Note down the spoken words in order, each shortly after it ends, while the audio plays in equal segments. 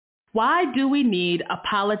Why do we need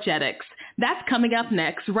apologetics? That's coming up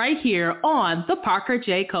next right here on The Parker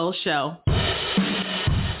J. Cole Show.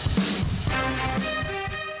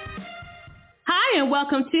 Hi, and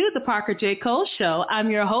welcome to The Parker J. Cole Show. I'm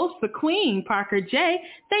your host, the Queen, Parker J.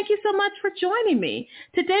 Thank you so much for joining me.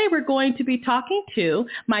 Today, we're going to be talking to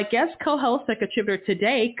my guest co-host and contributor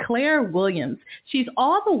today, Clare Williams. She's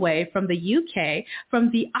all the way from the UK,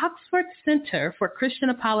 from the Oxford Center for Christian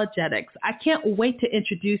Apologetics. I can't wait to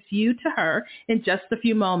introduce you to her in just a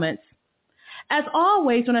few moments. As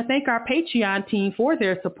always, I want to thank our Patreon team for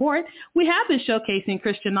their support. We have been showcasing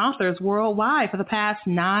Christian authors worldwide for the past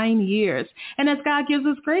 9 years. And as God gives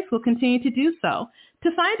us grace, we'll continue to do so.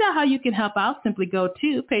 To find out how you can help out, simply go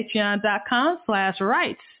to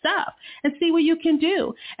patreon.com/rightstuff and see what you can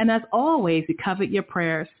do. And as always, we covet your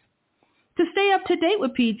prayers. To stay up to date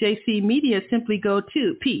with PJC Media, simply go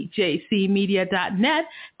to pjcmedia.net,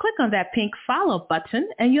 click on that pink follow button,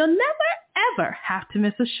 and you'll never, ever have to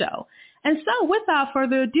miss a show. And so without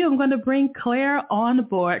further ado, I'm going to bring Clare on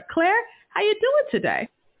board. Clare, how you doing today?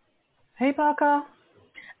 Hey, Parker.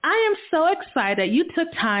 I am so excited. You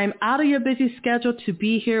took time out of your busy schedule to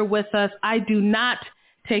be here with us. I do not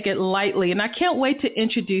take it lightly, and I can't wait to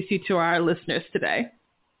introduce you to our listeners today.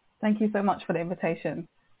 Thank you so much for the invitation.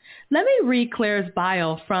 Let me read Clare's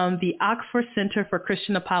bio from the Oxford Center for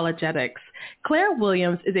Christian Apologetics. Clare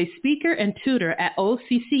Williams is a speaker and tutor at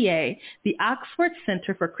OCCA, the Oxford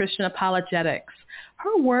Center for Christian Apologetics.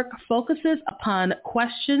 Her work focuses upon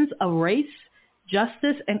questions of race,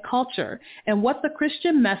 justice, and culture, and what the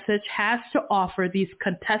Christian message has to offer these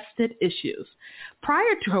contested issues.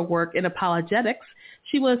 Prior to her work in apologetics,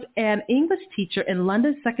 she was an English teacher in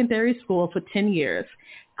London secondary school for 10 years.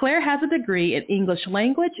 Clare has a degree in English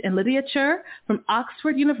language and literature from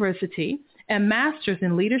Oxford University and master's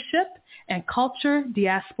in leadership and culture,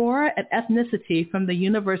 diaspora, and ethnicity from the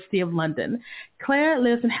University of London. Clare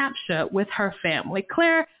lives in Hampshire with her family.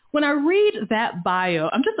 Clare, when I read that bio,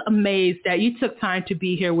 I'm just amazed that you took time to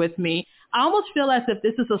be here with me. I almost feel as if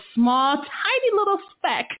this is a small, tiny little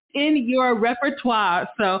speck in your repertoire.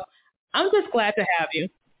 So I'm just glad to have you.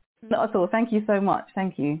 Not at all. Thank you so much.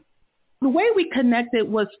 Thank you. The way we connected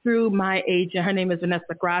was through my agent. Her name is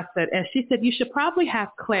Vanessa Grasset, and she said, you should probably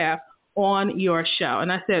have Clare on your show.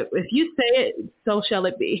 And I said, if you say it, so shall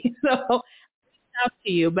it be. So out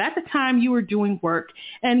to you. But at the time, you were doing work,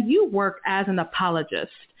 and you work as an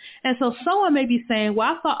apologist. And so someone may be saying,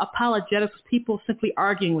 well, I thought apologetics was people simply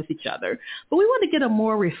arguing with each other. But we want to get a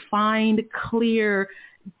more refined, clear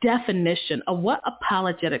definition of what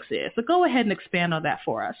apologetics is. So go ahead and expand on that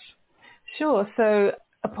for us. Sure. So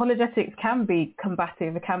apologetics can be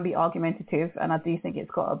combative, it can be argumentative, and I do think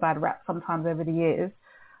it's got a bad rap sometimes over the years.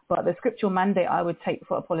 But the scriptural mandate I would take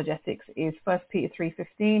for apologetics is 1 Peter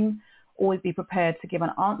 3:15, always be prepared to give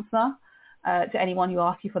an answer to anyone who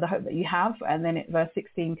asks you for the hope that you have. And then verse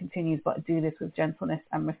 16 continues, but do this with gentleness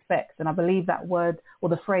and respect. And I believe that word, or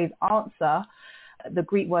the phrase answer, the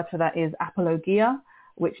Greek word for that is apologia,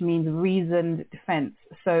 which means reasoned defense.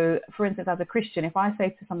 So for instance, as a Christian, if I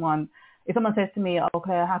say to someone, if someone says to me, oh,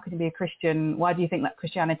 Claire, how can you be a Christian? Why do you think that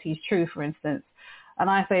Christianity is true, for instance?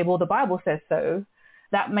 And I say, well, the Bible says so.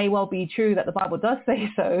 That may well be true that the Bible does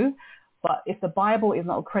say so. But if the Bible is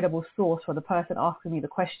not a credible source for the person asking me the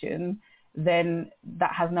question, then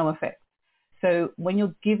that has no effect. So when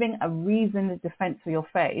you're giving a reasoned defense for your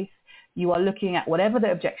faith, you are looking at whatever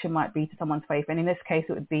the objection might be to someone's faith. And in this case,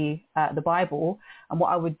 it would be the Bible. And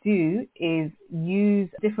what I would do is use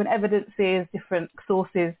different evidences, different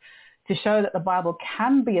sources to show that the Bible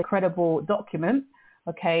can be a credible document,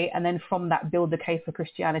 okay, and then from that build the case for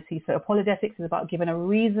Christianity. So apologetics is about giving a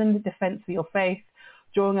reasoned defense for your faith,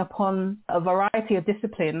 drawing upon a variety of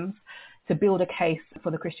disciplines to build a case for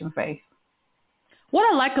the Christian faith. What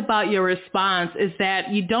I like about your response is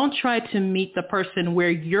that you don't try to meet the person where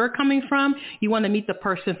you're coming from. You want to meet the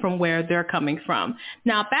person from where they're coming from.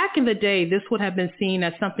 Now, back in the day, this would have been seen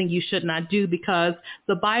as something you should not do because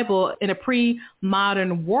the Bible in a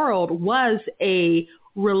pre-modern world was a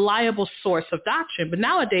reliable source of doctrine. But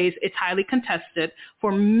nowadays, it's highly contested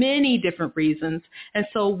for many different reasons. And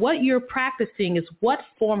so what you're practicing is what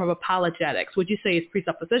form of apologetics? Would you say it's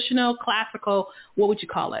presuppositional, classical? What would you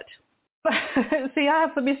call it? See, I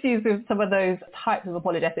have some issues with some of those types of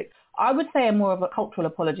apologetics. I would say I'm more of a cultural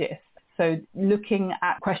apologist. So looking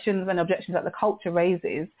at questions and objections that the culture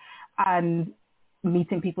raises and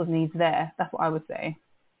meeting people's needs there. That's what I would say.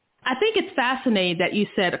 I think it's fascinating that you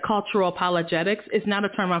said cultural apologetics is not a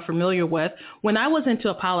term I'm familiar with. When I was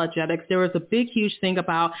into apologetics, there was a big, huge thing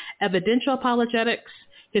about evidential apologetics,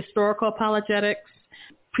 historical apologetics,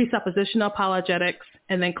 presuppositional apologetics,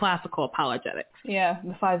 and then classical apologetics. Yeah,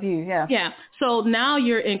 the 5 U's, yeah. Yeah. So now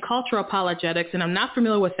you're in cultural apologetics, and I'm not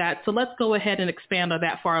familiar with that. So let's go ahead and expand on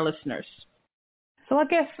that for our listeners. So I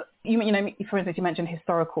guess, for instance, you mentioned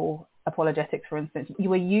historical apologetics, for instance. You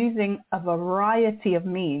were using a variety of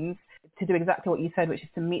means to do exactly what you said, which is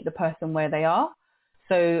to meet the person where they are.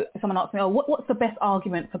 So if someone asks me, what's the best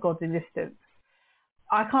argument for God's existence?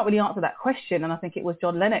 I can't really answer that question. And I think it was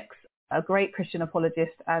John Lennox, a great Christian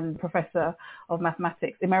apologist and professor of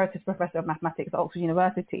mathematics, emeritus professor of mathematics at Oxford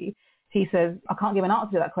University. He says, I can't give an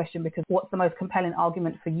answer to that question because what's the most compelling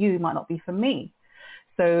argument for you might not be for me.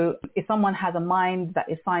 So if someone has a mind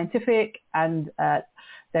that is scientific and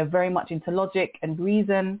they're very much into logic and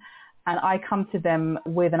reason, and I come to them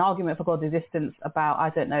with an argument for God's existence about, I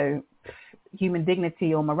don't know, human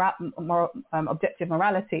dignity or objective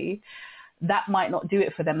morality, that might not do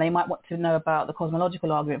it for them. They might want to know about the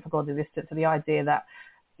cosmological argument for God's existence, or the idea that,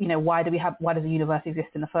 why does the universe exist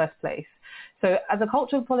in the first place? So as a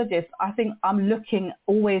cultural apologist, I think I'm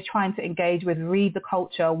always trying to engage with, read the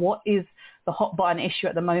culture, what is the hot button issue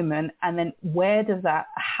at the moment, and then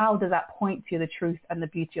how does that point to the truth and the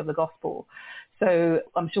beauty of the gospel? So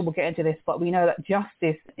I'm sure we'll get into this, but we know that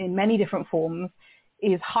justice in many different forms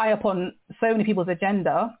is high up on so many people's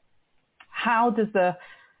agenda. How does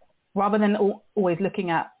rather than always looking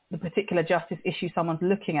at the particular justice issue someone's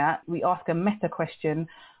looking at, we ask a meta question: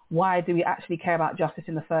 why do we actually care about justice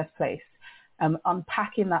in the first place?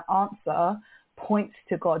 Unpacking that answer points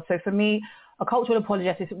to God. So for me, a cultural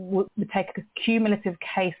apologist would take a cumulative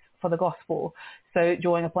case for the gospel. So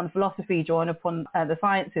drawing upon philosophy, drawing upon the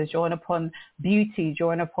sciences, drawing upon beauty,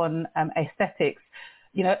 drawing upon aesthetics,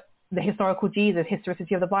 the historical Jesus,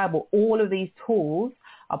 historicity of the Bible, all of these tools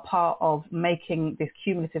are part of making this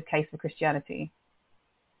cumulative case for Christianity.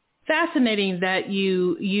 Fascinating that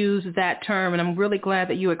you use that term, and I'm really glad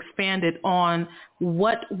that you expanded on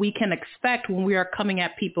what we can expect when we are coming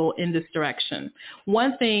at people in this direction.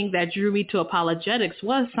 One thing that drew me to apologetics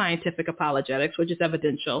was scientific apologetics, which is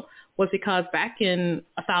evidential, was because back in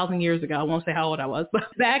 1,000 years ago, I won't say how old I was, but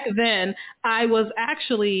back then I was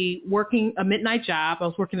actually working a midnight job. I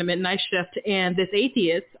was working a midnight shift, and this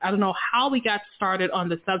atheist, I don't know how we got started on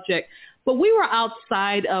the subject, but we were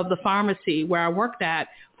outside of the pharmacy where I worked at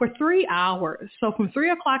for 3 hours. So from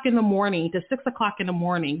 3 o'clock in the morning to 6 o'clock in the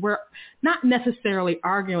morning, we're not necessarily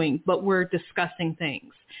arguing, but we're discussing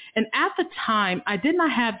things. And at the time, I did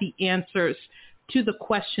not have the answers to the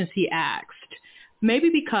questions he asked.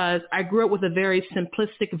 Maybe because I grew up with a very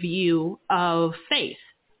simplistic view of faith.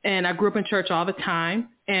 And I grew up in church all the time.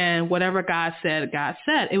 And whatever God said, God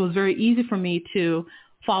said. It was very easy for me to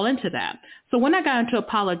fall into that. So when I got into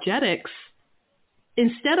apologetics,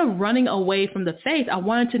 instead of running away from the faith, I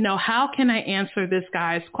wanted to know, how can I answer this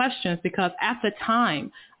guy's questions? Because at the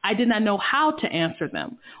time, I did not know how to answer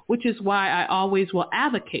them, which is why I always will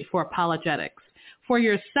advocate for apologetics. For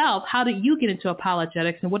yourself, how did you get into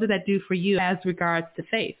apologetics, and what did that do for you as regards to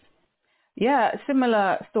faith? Yeah,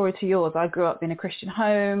 similar story to yours. I grew up in a Christian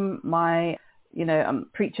home. I'm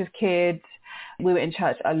preacher's kid. We were in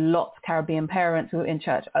church a lot, Caribbean parents. We were in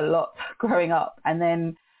church a lot growing up. And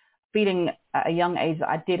then feeling at a young age that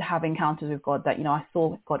I did have encounters with God, that, I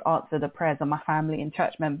saw God answer the prayers of my family and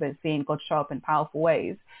church members, seeing God show up in powerful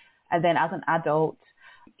ways. And then as an adult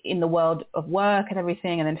in the world of work and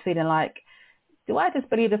everything, and then feeling like, do I just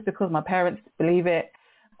believe this because my parents believe it?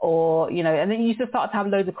 Or, and then you just start to have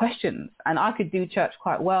loads of questions. And I could do church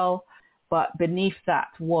quite well, but beneath that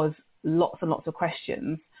was lots and lots of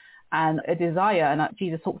questions and a desire. And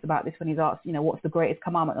Jesus talks about this when he's asked, what's the greatest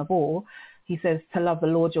commandment of all? He says to love the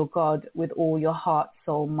Lord your God with all your heart,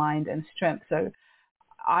 soul, mind, and strength. So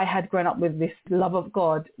I had grown up with this love of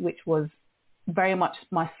God, which was very much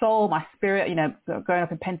my soul, my spirit, growing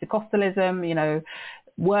up in Pentecostalism,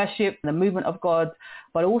 worship, the movement of God,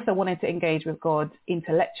 but also wanting to engage with God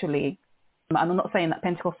intellectually. And I'm not saying that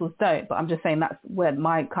Pentecostals don't, but I'm just saying that's where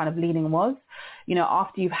my kind of leaning was.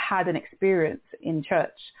 After you've had an experience in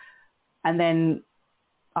church and then,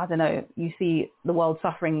 I don't know, you see the world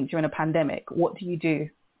suffering during a pandemic, what do you do?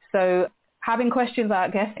 So having questions, I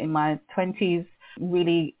guess, in my 20s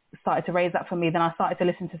really started to raise that for me. Then I started to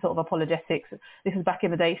listen to sort of apologetics. This is back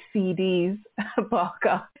in the day, CDs,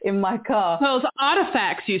 Barker, in my car. Those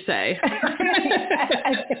artifacts, you say.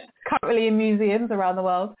 Currently in museums around the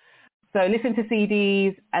world. So listen to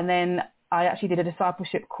CDs, and then I actually did a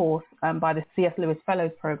discipleship course by the C.S. Lewis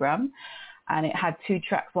Fellows Program, and it had 2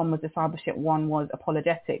 tracks. One was discipleship, one was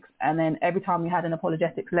apologetics. And then every time we had an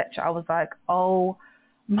apologetics lecture, I was like, oh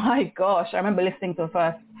my gosh. I remember listening to the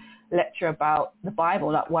first lecture about the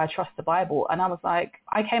Bible, like why I trust the Bible. And I was like,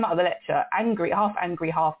 I came out of the lecture angry,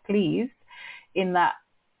 half pleased, in that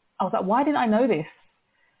I was like, why didn't I know this?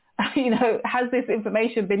 Has this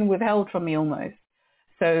information been withheld from me almost?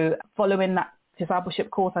 So following that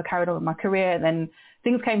discipleship course, I carried on with my career, and then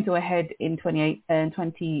things came to a head in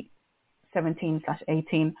 2017/18,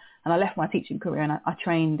 and I left my teaching career and I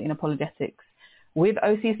trained in apologetics with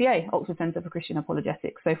OCCA, Oxford Centre for Christian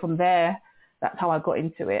Apologetics. So from there, that's how I got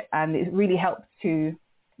into it, and it really helped to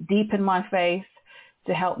deepen my faith,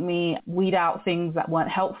 to help me weed out things that weren't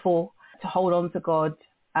helpful, to hold on to God.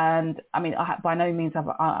 And I mean, by no means have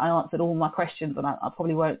I answered all my questions, and I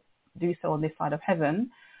probably won't do so on this side of heaven,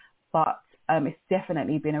 but it's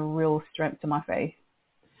definitely been a real strength to my faith.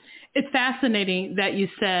 It's fascinating that you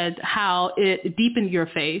said how it deepened your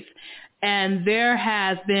faith. And there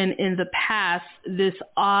has been in the past this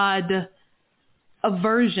odd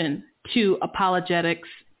aversion to apologetics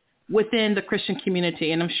within the Christian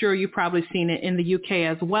community. And I'm sure you've probably seen it in the UK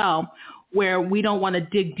as well, where we don't want to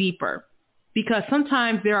dig deeper because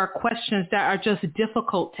sometimes there are questions that are just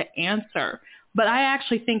difficult to answer. But I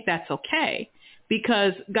actually think that's okay,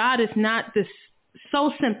 because God is not this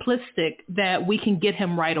so simplistic that we can get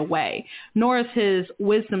him right away, nor is his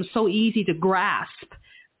wisdom so easy to grasp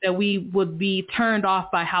that we would be turned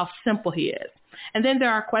off by how simple he is. And then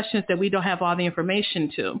there are questions that we don't have all the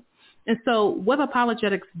information to. And so what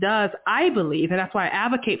apologetics does, I believe, and that's why I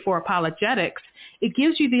advocate for apologetics, it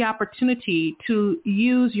gives you the opportunity to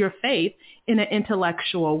use your faith in an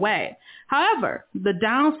intellectual way. However, the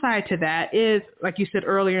downside to that is, like you said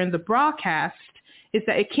earlier in the broadcast, is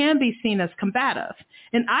that it can be seen as combative.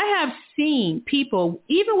 And I have seen people,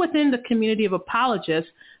 even within the community of apologists,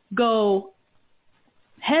 go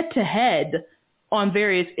head to head on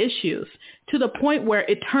various issues to the point where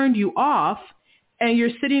it turned you off, and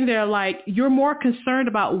you're sitting there like you're more concerned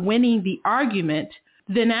about winning the argument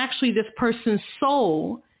than actually this person's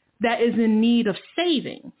soul that is in need of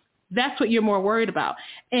saving. That's what you're more worried about.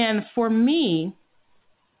 And for me,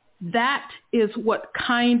 that is what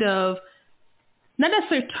kind of not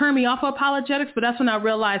necessarily turn me off of apologetics, but that's when I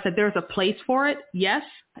realized that there's a place for it, yes.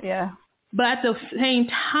 Yeah. But at the same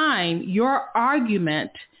time, your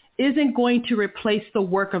argument isn't going to replace the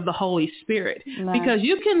work of the Holy Spirit. No. Because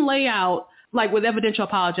you can lay out, like with evidential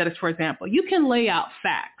apologetics, for example, you can lay out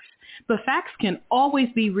facts, but facts can always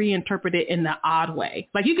be reinterpreted in the odd way.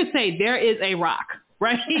 Like you could say there is a rock,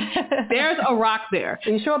 right? There's a rock there.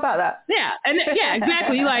 Are you sure about that? Yeah. And yeah,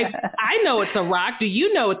 exactly. You're like, I know it's a rock. Do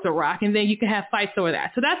you know it's a rock? And then you can have fights over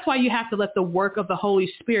that. So that's why you have to let the work of the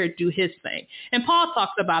Holy Spirit do his thing. And Paul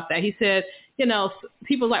talks about that. He said,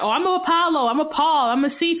 people are like, oh, I'm a Apollo, I'm a Paul, I'm a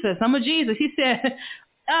Cephas, I'm a Jesus. He said,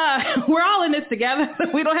 we're all in this together.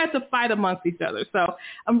 We don't have to fight amongst each other. So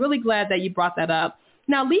I'm really glad that you brought that up.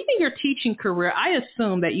 Now, leaving your teaching career, I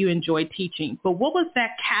assume that you enjoyed teaching, but what was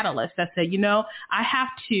that catalyst that said, I have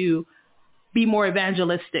to be more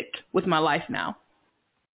evangelistic with my life now?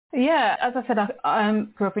 Yeah, as I said, I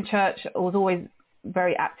grew up in church. I was always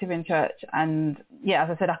very active in church. And yeah, as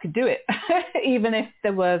I said, I could do it. Even if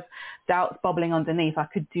there was doubts bubbling underneath, I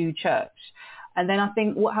could do church. And then I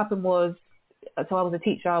think what happened was, so I was a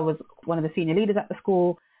teacher. I was one of the senior leaders at the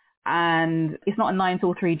school. And it's not a 9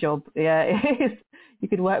 till 3 job. Yeah, it is. You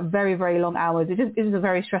could work very, very long hours. It is a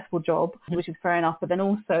very stressful job, which is fair enough. But then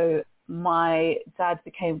also my dad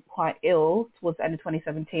became quite ill towards the end of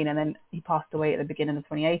 2017, and then he passed away at the beginning of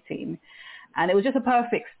 2018. And it was just a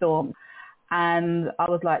perfect storm. And I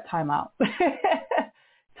was like, time out.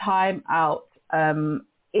 Time out.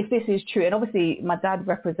 If this is true, and obviously my dad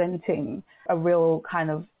representing a real kind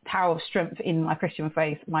of tower of strength in my Christian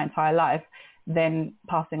faith my entire life, then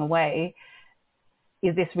passing away,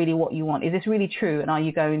 is this really what you want? Is this really true? And are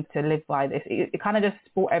you going to live by this? It kind of just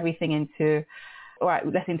brought everything into, all right,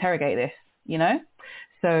 let's interrogate this,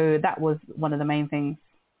 So that was one of the main things.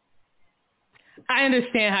 I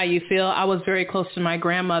understand how you feel. I was very close to my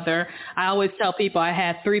grandmother. I always tell people I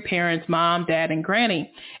had 3 parents, mom, dad, and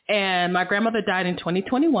granny. And my grandmother died in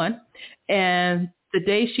 2021. And the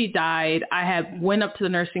day she died, I went up to the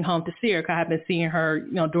nursing home to see her, because I had been seeing her,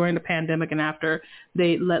 during the pandemic and after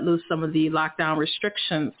they let loose some of the lockdown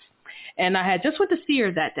restrictions. And I had just went to see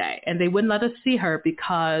her that day, and they wouldn't let us see her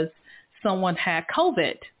because someone had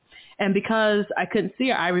COVID. And because I couldn't see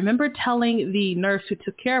her, I remember telling the nurse who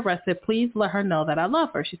took care of her, I said, please let her know that I love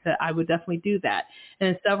her. She said, I would definitely do that. And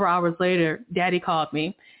then several hours later, Daddy called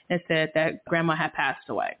me and said that Grandma had passed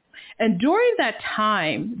away. And during that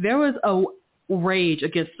time, there was a rage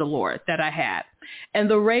against the Lord that I had. And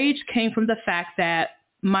the rage came from the fact that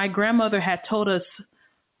my grandmother had told us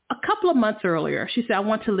a couple of months earlier, she said, I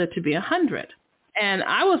want to live to be 100. And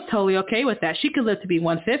I was totally okay with that. She could live to be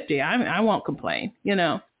 150. I won't complain,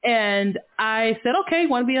 And I said, okay,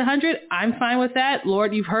 want to be 100? I'm fine with that.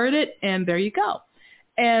 Lord, you've heard it, and there you go.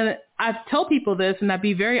 And I've told people this, and I'd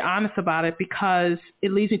be very honest about it because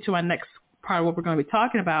it leads me to my next part of what we're going to be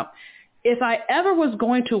talking about. If I ever was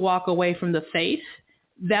going to walk away from the faith,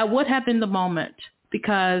 that would have been the moment,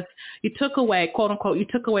 because you took away, quote unquote, you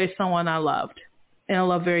took away someone I loved and I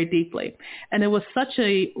love very deeply. And it was such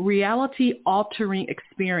a reality altering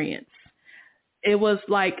experience. It was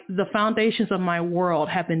like the foundations of my world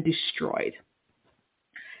have been destroyed.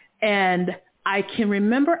 And I can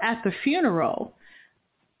remember at the funeral,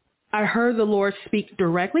 I heard the Lord speak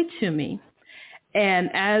directly to me. And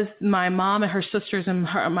as my mom and her sisters and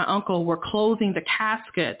my uncle were closing the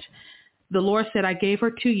casket, the Lord said, I gave her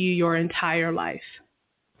to you your entire life.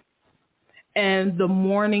 And the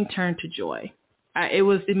mourning turned to joy. It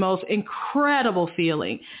was the most incredible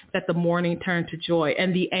feeling that the mourning turned to joy.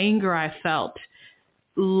 And the anger I felt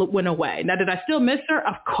went away. Now, did I still miss her?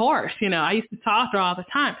 Of course. I used to talk to her all the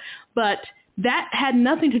time. But that had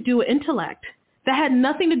nothing to do with intellect. That had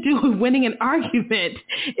nothing to do with winning an argument.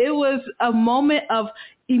 It was a moment of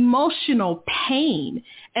emotional pain.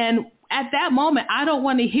 And at that moment, I don't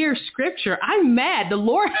want to hear scripture. I'm mad. The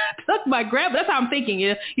Lord took my grandma. That's how I'm thinking.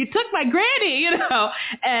 You took my granny,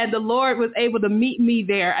 and the Lord was able to meet me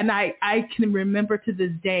there. And I can remember to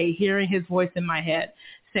this day hearing his voice in my head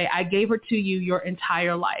say, I gave her to you your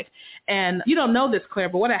entire life. And you don't know this, Claire,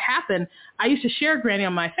 but what had happened, I used to share Granny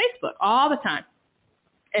on my Facebook all the time.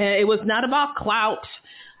 And it was not about clout,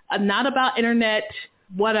 not about internet,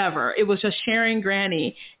 whatever. It was just sharing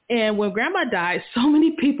Granny. And when Grandma died, so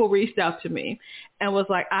many people reached out to me and was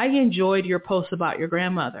like, I enjoyed your post about your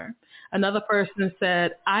grandmother. Another person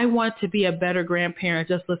said, I want to be a better grandparent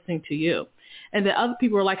just listening to you. And the other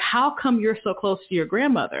people were like, how come you're so close to your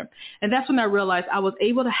grandmother? And that's when I realized I was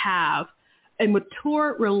able to have a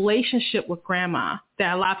mature relationship with Grandma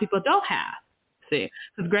that a lot of people don't have.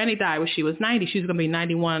 Because Granny died when she was 90. She was going to be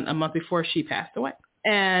 91 a month before she passed away.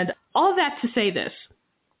 And all that to say this,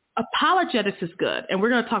 apologetics is good. And we're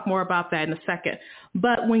going to talk more about that in a second.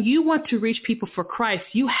 But when you want to reach people for Christ,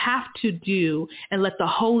 you have to do and let the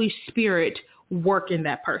Holy Spirit work in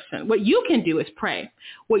that person. What you can do is pray.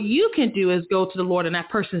 What you can do is go to the Lord on that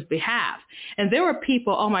person's behalf. And there were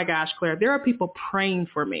people, oh my gosh, Claire, there are people praying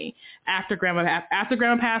for me after Grandma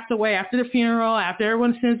passed away, after the funeral, after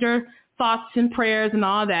everyone sends their thoughts and prayers and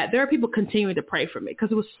all that. There are people continuing to pray for me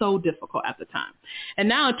because it was so difficult at the time. And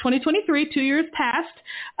now in 2023, 2 years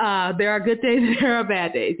passed, there are good days and there are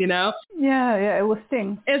bad days, Yeah, it will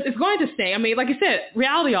sting. It's going to sting. I mean, like you said,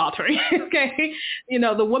 reality altering, okay?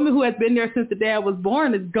 The woman who has been there since the day I was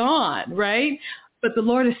born is gone, right? But the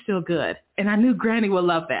Lord is still good. And I knew Granny would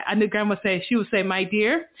love that. I knew Grandma she would say, my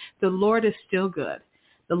dear, the Lord is still good.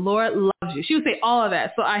 The Lord loves you. She would say all of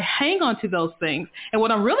that. So I hang on to those things. And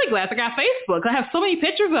what I'm really glad is I got Facebook. I have so many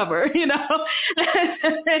pictures of her, and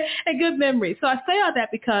good memories. So I say all that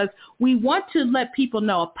because we want to let people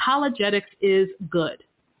know apologetics is good.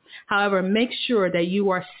 However, make sure that you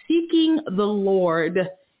are seeking the Lord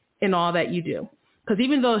in all that you do. Because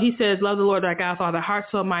even though he says, love the Lord thy God with all thy heart,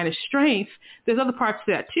 soul, mind, and strength, there's other parts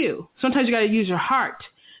to that too. Sometimes you got to use your heart.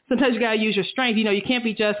 Sometimes you got to use your strength. You can't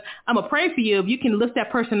be just, I'm going to pray for you. If you can lift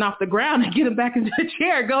that person off the ground and get them back into the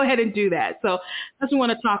chair, go ahead and do that. So that's what we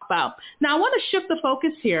want to talk about. Now, I want to shift the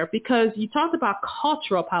focus here because you talked about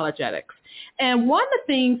cultural apologetics. And one of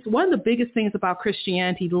the biggest things about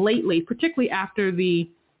Christianity lately, particularly after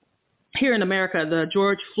here in America, the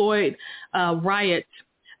George Floyd riots,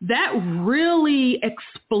 that really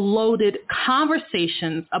exploded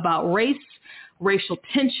conversations about race, racial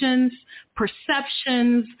tensions,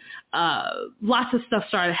 perceptions, lots of stuff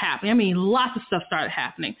started happening. Lots of stuff started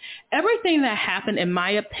happening. Everything that happened, in my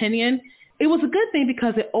opinion, it was a good thing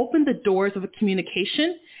because it opened the doors of a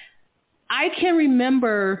communication. I can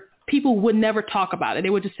remember people would never talk about it. They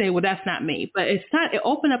would just say, well, that's not me. But it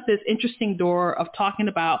opened up this interesting door of talking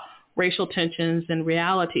about racial tensions and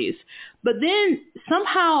realities. But then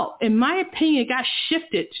somehow, in my opinion, it got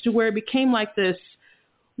shifted to where it became like this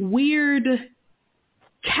weird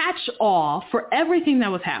catch-all for everything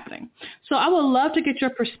that was happening. So I would love to get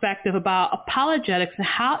your perspective about apologetics and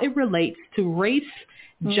how it relates to race,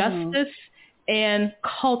 justice, and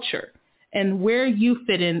culture, and where you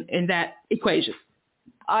fit in that equation.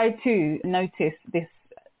 I too noticed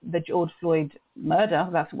the George Floyd murder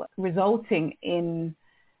that's resulting in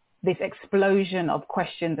this explosion of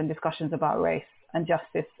questions and discussions about race and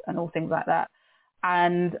justice and all things like that.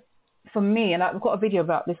 And for me, and I've got a video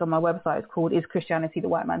about this on my website, it's called Is Christianity the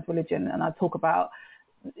White Man's Religion? And I talk about,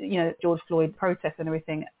 George Floyd protests and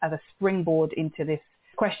everything as a springboard into this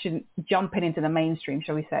question, jumping into the mainstream,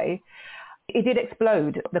 shall we say. it did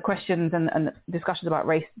explode. The questions and discussions about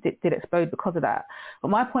race did explode because of that. But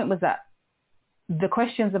my point was that the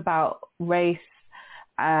questions about race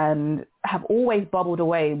and have always bubbled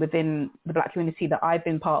away within the Black community that I've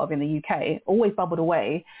been part of in the UK, always bubbled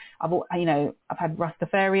away. I've had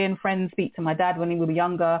Rastafarian friends speak to my dad when we were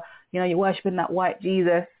younger, you're worshipping that white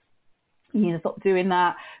Jesus, you need to stop doing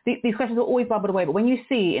that. These questions are always bubbled away. But when you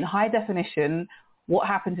see in high definition what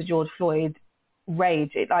happened to George Floyd,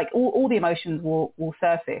 rage, all the emotions will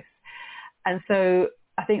surface. And so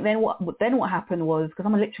I think then what happened was, because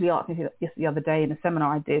I'm literally asking this the other day in a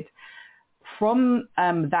seminar I did, from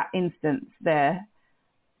that instance there,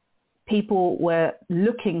 people were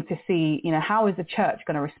looking to see, how is the church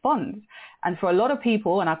going to respond? And for a lot of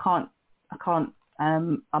people, and I'm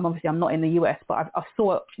not in the US, but I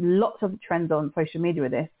saw lots of trends on social media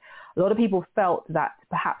with this. A lot of people felt that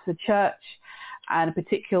perhaps the church and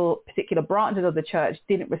particular branches of the church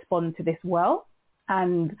didn't respond to this well,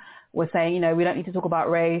 and were saying, we don't need to talk about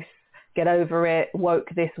race, get over it, woke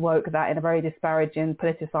this, woke that, in a very disparaging,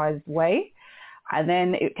 politicized way. And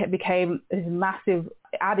then it became this massive,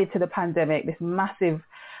 added to the pandemic, this massive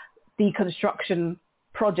deconstruction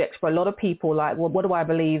project for a lot of people. Like, well, what do I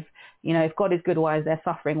believe? If God is good, why is there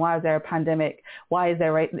suffering? Why is there a pandemic? Why is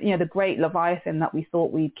there, the great Leviathan that we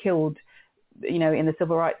thought we killed, in the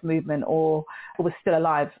civil rights movement, or was still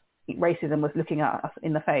alive? Racism was looking at us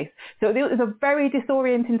in the face. So it was a very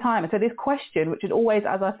disorienting time. And so this question, which had always,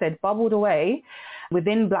 as I said, bubbled away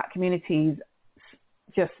within Black communities,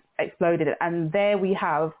 just exploded. And there we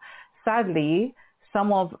have, sadly,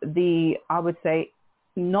 some of the, I would say,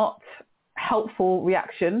 not helpful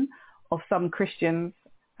reaction of some Christians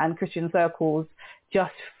and Christian circles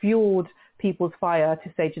just fueled people's fire to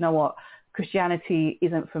say, do you know what, Christianity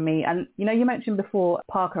isn't for me. And, you mentioned before,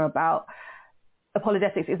 Parker, about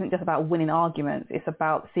apologetics isn't just about winning arguments, it's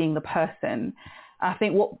about seeing the person. I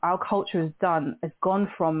think what our culture has done has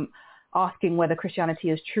gone from asking whether Christianity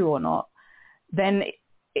is true or not, then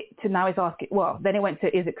to now it's asking, then it went to,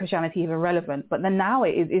 is it Christianity even relevant? But then now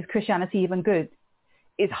it is Christianity even good?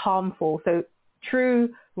 Is harmful? So true,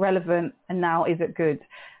 relevant, and now is it good?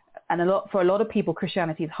 And for a lot of people,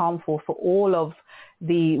 Christianity is harmful for all of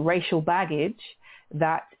the racial baggage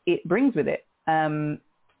that it brings with it.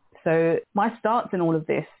 So my stance in all of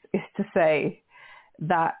this is to say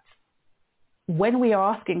that when we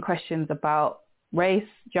are asking questions about race,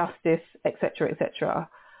 justice, etc.,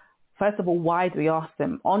 first of all, why do we ask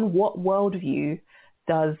them? On what worldview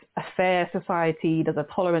does a fair society, does a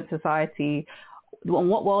tolerant society, on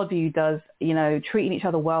what worldview does, treating each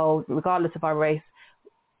other well, regardless of our race,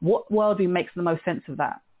 what worldview makes the most sense of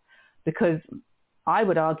that? Because I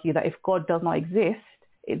would argue that if God does not exist,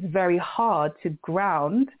 it's very hard to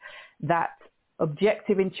ground that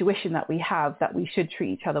objective intuition that we have, that we should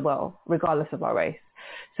treat each other well, regardless of our race.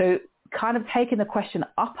 So kind of taking the question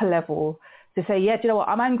up a level to say, yeah, do you know what,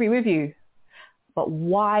 I'm angry with you, but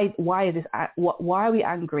why is this, why are we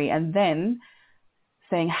angry? And then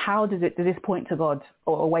saying, does this point to God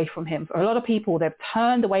or away from him? For a lot of people, they've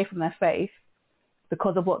turned away from their faith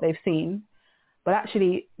because of what they've seen, but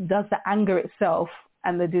actually does the anger itself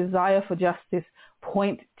and the desire for justice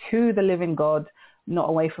point to the living God, not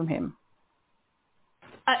away from him?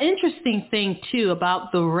 An interesting thing too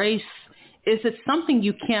about the race is it's something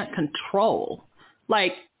you can't control.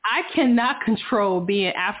 Like, I cannot control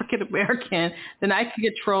being African American, then I can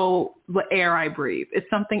control the air I breathe. It's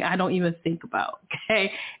something I don't even think about.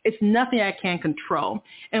 Okay, it's nothing I can control.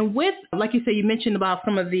 And with, like you said, you mentioned about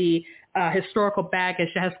some of the historical baggage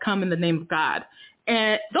that has come in the name of God.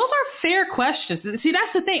 And those are fair questions. See,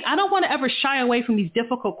 that's the thing. I don't want to ever shy away from these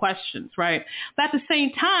difficult questions, right? But at the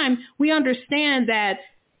same time, we understand that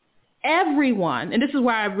everyone, and this is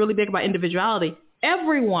why I'm really big about individuality,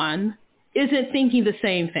 everyone isn't thinking the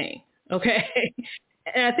same thing, okay?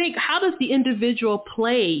 And I think, how does the individual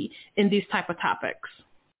play in these type of topics?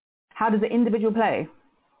 How does the individual play?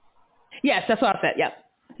 Yes, that's what I said, yep.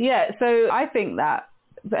 Yeah, so I think that,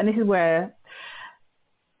 and this is where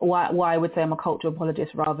why I would say I'm a cultural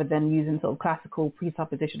apologist rather than using sort of classical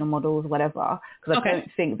presuppositional models, whatever, because I don't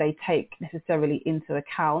think they take necessarily into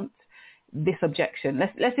account this objection.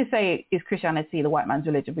 Let's just say, is Christianity the white man's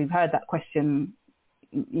religion? We've heard that question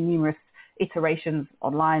in numerous iterations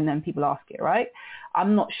online and people ask it, right?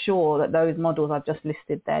 I'm not sure that those models I've just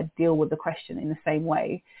listed there deal with the question in the same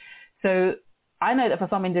way. So I know that for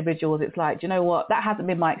some individuals, it's like, do you know what? That hasn't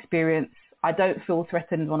been my experience. I don't feel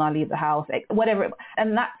threatened when I leave the house, whatever,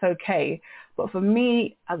 and that's okay. But for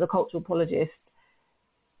me, as a cultural apologist,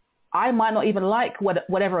 I might not even like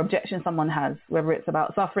whatever objection someone has, whether it's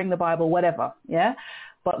about suffering, the Bible, whatever, yeah?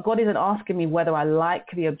 But God isn't asking me whether I like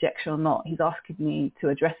the objection or not. He's asking me to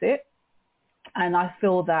address it. And I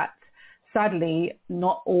feel that, sadly,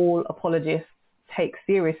 not all apologists take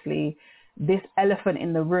seriously this elephant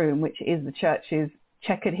in the room, which is the church's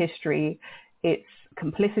checkered history, its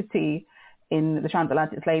complicity in the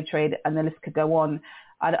transatlantic slave trade, and the list could go on.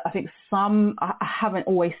 I think I haven't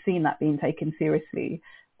always seen that being taken seriously,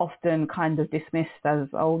 often kind of dismissed as,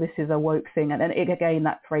 oh, this is a woke thing. And then again,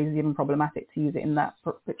 that phrase is even problematic to use it in that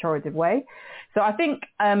pejorative way. So I think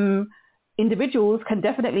individuals can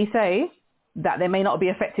definitely say that they may not be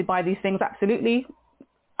affected by these things, absolutely.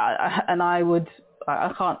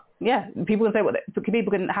 People say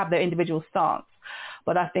people can have their individual stance.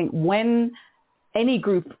 But I think when any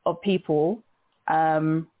group of people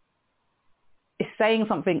is saying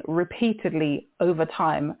something repeatedly over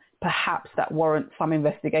time, perhaps that warrants some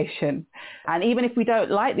investigation. And even if we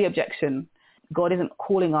don't like the objection, God isn't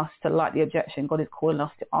calling us to like the objection. God is calling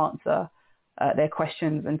us to answer their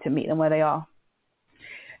questions and to meet them where they are.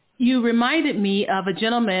 You reminded me of a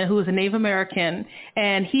gentleman who was a Native American,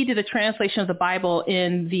 and he did a translation of the Bible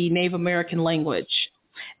in the Native American language.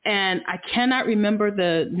 And I cannot remember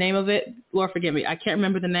the name of it. Lord, forgive me. I can't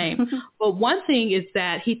remember the name. But one thing is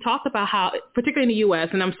that he talked about how, particularly in the U.S.,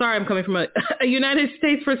 and I'm sorry I'm coming from a United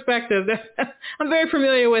States perspective. I'm very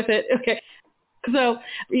familiar with it. Okay. So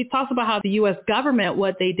he talks about how the U.S. government,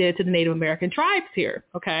 what they did to the Native American tribes here.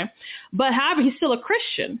 Okay. But however, he's still a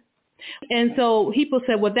Christian. And so people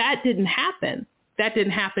said, well, that didn't happen. That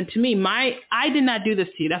didn't happen to me. I did not do this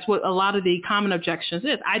to you. That's what a lot of the common objections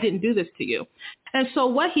is. I didn't do this to you. And so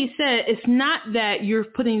what he said, it's not that you're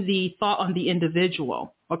putting the thought on the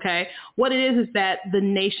individual, okay? What it is that the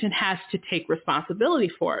nation has to take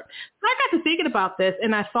responsibility for it. I got to thinking about this,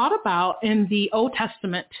 and I thought about in the Old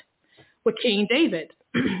Testament with King David.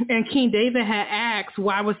 And King David had asked,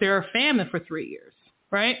 why was there a famine for 3 years,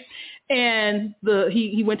 right? And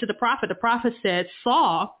he went to the prophet. The prophet said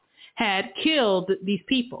Saul had killed these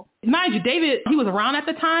people. Mind you, David, he was around at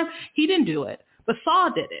the time. He didn't do it, but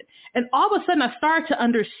Saul did it. And all of a sudden I started to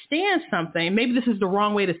understand something. Maybe this is the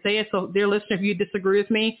wrong way to say it. So dear listener, if you disagree with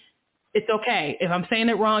me, it's okay. If I'm saying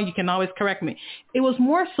it wrong, you can always correct me. It was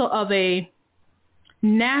more so of a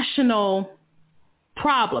national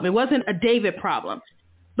problem. It wasn't a David problem.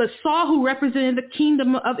 But Saul, who represented the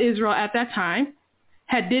kingdom of Israel at that time,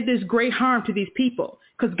 had did this great harm to these people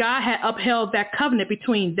because God had upheld that covenant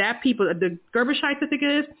between that people, the Gerbishites, I think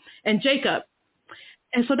it is, and Jacob.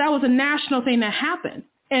 And so that was a national thing that happened.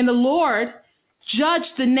 And the Lord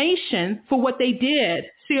judged the nation for what they did.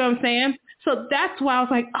 See what I'm saying? So that's why I was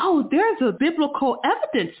like, oh, there's a biblical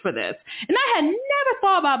evidence for this. And I had never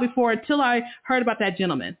thought about it before until I heard about that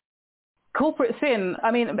gentleman. Corporate sin,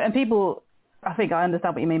 I mean, and people, I think I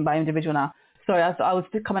understand what you mean by individual now. Sorry, I was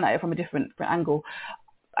coming at it from a different angle.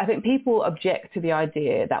 I think people object to the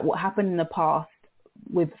idea that what happened in the past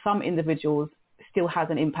with some individuals still has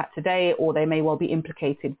an impact today, or they may well be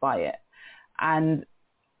implicated by it. And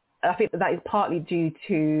I think that is partly due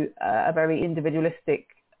to a very individualistic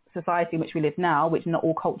society in which we live now, which not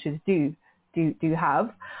all cultures do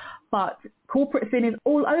have. But corporate sin is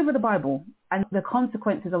all over the Bible, and the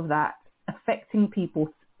consequences of that affecting people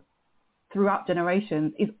throughout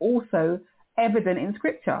generations is also evident in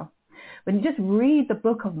Scripture. When you just read the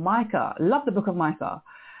book of Micah, love the book of Micah,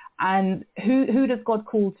 and who does God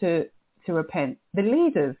call to repent? The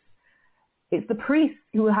leaders. It's the priests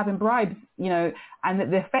who are having bribes, and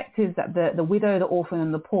the effect is that the widow, the orphan,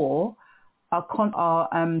 and the poor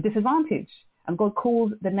are disadvantaged, and God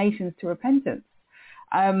calls the nations to repentance.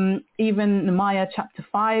 Even Nehemiah chapter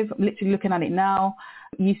 5, I'm literally looking at it now,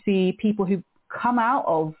 you see people who come out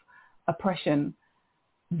of oppression,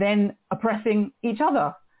 then oppressing each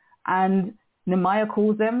other. And Nehemiah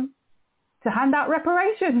calls them to hand out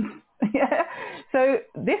reparations. Yeah. So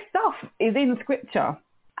this stuff is in Scripture.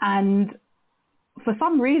 And for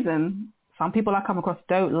some reason, some people I come across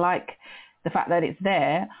don't like the fact that it's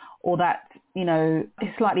there, or that,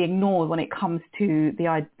 it's slightly ignored when it comes to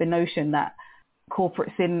the notion that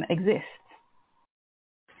corporate sin exists.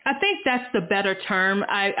 I think that's the better term.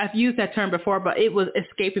 I've used that term before, but it was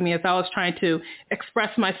escaping me as I was trying to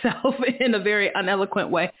express myself in a very uneloquent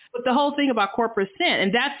way. But the whole thing about corporate sin,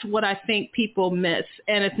 and that's what I think people miss.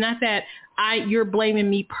 And it's not that you're blaming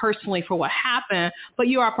me personally for what happened, but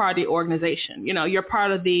you are part of the organization. You're part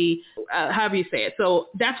of the, however you say it. So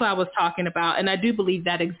that's what I was talking about. And I do believe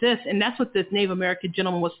that exists. And that's what this Native American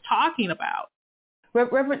gentleman was talking about.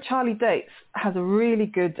 Reverend Charlie Dates has a really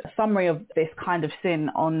good summary of this kind of sin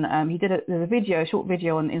on, he did a short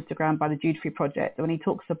video on Instagram by the Jude Free Project, when he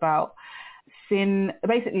talks about sin.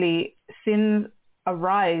 Basically, sins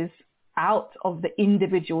arise out of the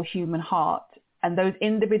individual human heart. And those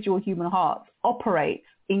individual human hearts operate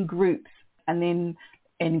in groups and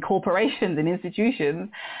in corporations and institutions.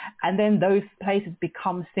 And then those places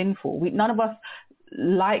become sinful. None of us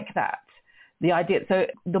like that. The idea. So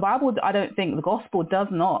the Bible, I don't think, the gospel does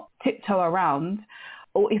not tiptoe around,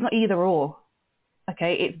 or it's not either or.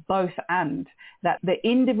 Okay, it's both and. That the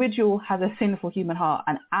individual has a sinful human heart,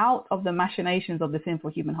 and out of the machinations of the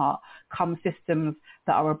sinful human heart come systems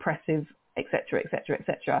that are oppressive, etc., etc.,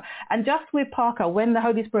 etc. And just with Parker, when the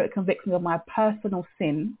Holy Spirit convicts me of my personal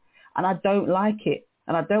sin, and I don't like it,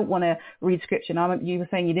 and I don't want to read scripture. Now, you were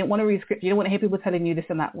saying you didn't want to read scripture. You don't want to hear people telling you this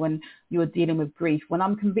and that when you were dealing with grief. When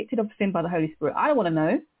I'm convicted of sin by the Holy Spirit, I don't want to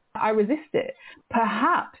know. I resist it.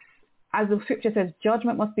 Perhaps, as the scripture says,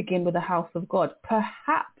 judgment must begin with the house of God.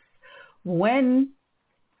 Perhaps when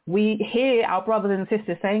we hear our brothers and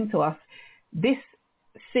sisters saying to us, this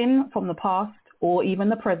sin from the past or even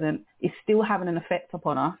the present is still having an effect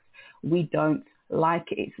upon us, we don't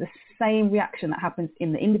like it. It's the same reaction that happens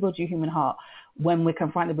in the individual human heart when we're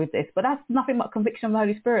confronted with this. But that's nothing but conviction of the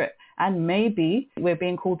Holy Spirit. And maybe we're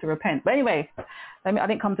being called to repent. But anyway, I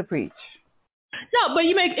didn't come to preach. No, but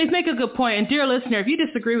you make a good point. And dear listener, if you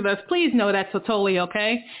disagree with us, please know that's totally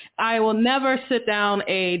okay. I will never sit down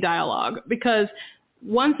a dialogue, because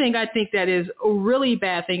one thing I think that is a really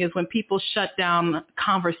bad thing is when people shut down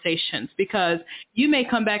conversations, because you may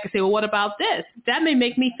come back and say, well, what about this? That may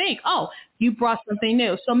make me think, oh, you brought something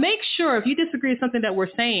new. So make sure if you disagree with something that we're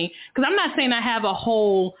saying, because I'm not saying I have a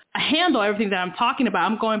handle on everything that I'm talking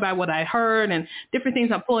about. I'm going by what I heard and different things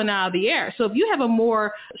I'm pulling out of the air. So if you have a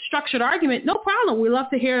more structured argument, no problem. We love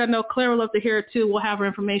to hear it. I know Claire would love to hear it too. We'll have her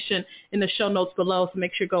information in the show notes below, so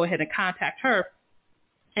make sure you go ahead and contact her.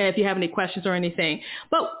 And if you have any questions or anything.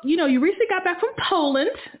 But, you recently got back from Poland,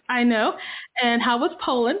 I know. And how was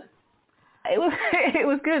Poland? It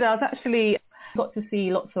was good. I was actually got to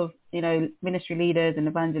see lots of, ministry leaders and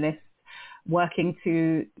evangelists working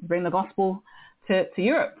to bring the gospel to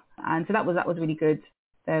Europe. And so that was really good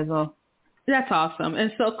there as well. That's awesome.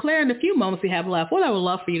 And so, Claire, in the few moments we have left, what I would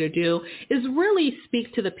love for you to do is really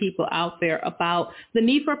speak to the people out there about the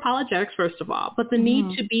need for apologetics, first of all, but the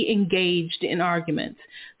need to be engaged in arguments,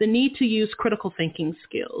 the need to use critical thinking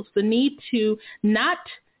skills, the need to not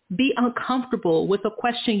be uncomfortable with a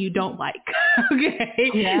question you don't like. Okay?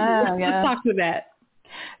 Yeah. Let's talk to that.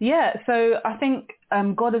 Yeah. So I think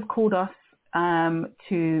God has called us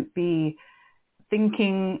to be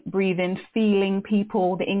thinking, breathing, feeling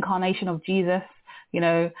people. The incarnation of Jesus,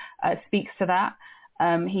 speaks to that.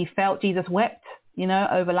 He felt, Jesus wept,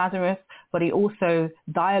 over Lazarus, but he also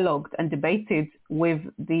dialogued and debated with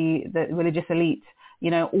the religious elite,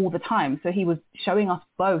 all the time. So he was showing us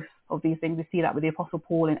both of these things. We see that with the Apostle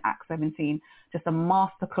Paul in Acts 17, just a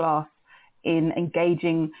masterclass in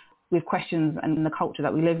engaging with questions and the culture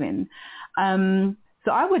that we live in.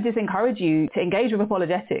 So I would just encourage you to engage with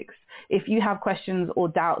apologetics. If you have questions or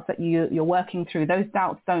doubts that you're working through, those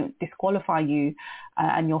doubts don't disqualify you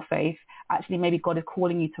and your faith. Actually, maybe God is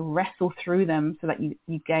calling you to wrestle through them so that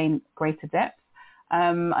you gain greater depth.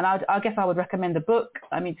 And I guess I would recommend a book.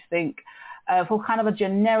 For kind of a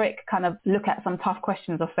generic kind of look at some tough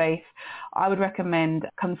questions of faith, I would recommend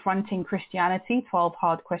Confronting Christianity, 12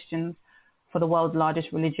 Hard Questions for the World's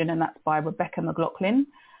Largest Religion, and that's by Rebecca McLaughlin.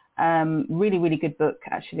 Really, really good book,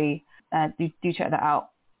 actually. Do check that out.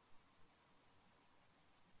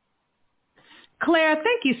 Claire,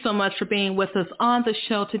 thank you so much for being with us on the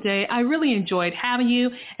show today. I really enjoyed having you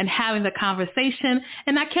and having the conversation,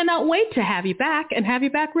 and I cannot wait to have you back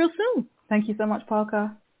real soon. Thank you so much,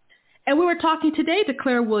 Parker. And we were talking today to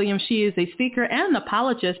Clare Williams. She is a speaker and an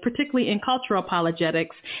apologist, particularly in cultural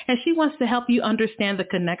apologetics, and she wants to help you understand the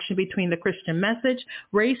connection between the Christian message,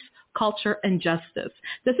 race, culture, and justice.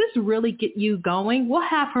 Does this really get you going? We'll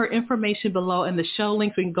have her information below in the show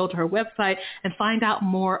links. We can go to her website and find out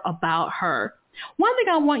more about her. One thing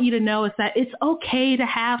I want you to know is that it's okay to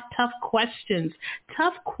have tough questions.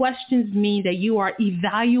 Tough questions mean that you are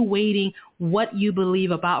evaluating what you believe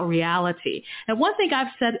about reality. And one thing I've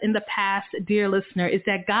said in the past, dear listener, is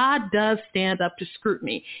that God does stand up to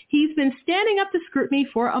scrutiny. He's been standing up to scrutiny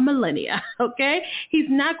for a millennia, okay? He's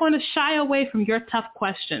not going to shy away from your tough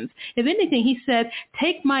questions. If anything, he said,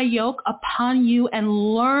 take my yoke upon you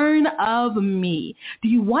and learn of me. Do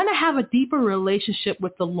you want to have a deeper relationship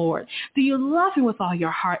with the Lord? Do you love him with all your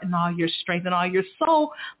heart and all your strength and all your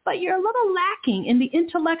soul, but you're a little lacking in the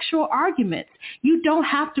intellectual arguments? You don't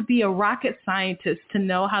have to be a rocket scientist to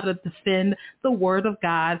know how to defend the Word of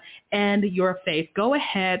God and your faith. Go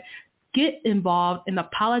ahead, get involved in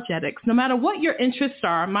apologetics, no matter what your interests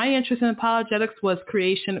are. My interest in apologetics was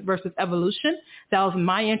creation versus evolution. That was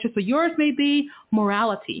my interest. So yours may be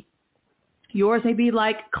morality. Yours may be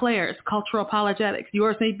like Clare's, cultural apologetics.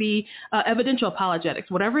 Yours may be evidential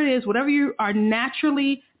apologetics. Whatever it is, whatever you are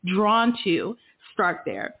naturally drawn to, start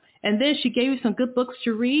there. And then she gave you some good books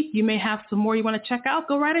to read. You may have some more you want to check out.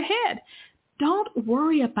 Go right ahead. Don't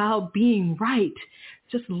worry about being right.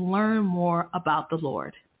 Just learn more about the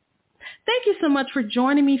Lord. Thank you so much for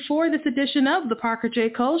joining me for this edition of the Parker J.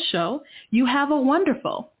 Cole Show. You have a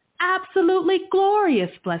wonderful, absolutely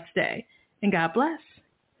glorious, blessed day. And God bless.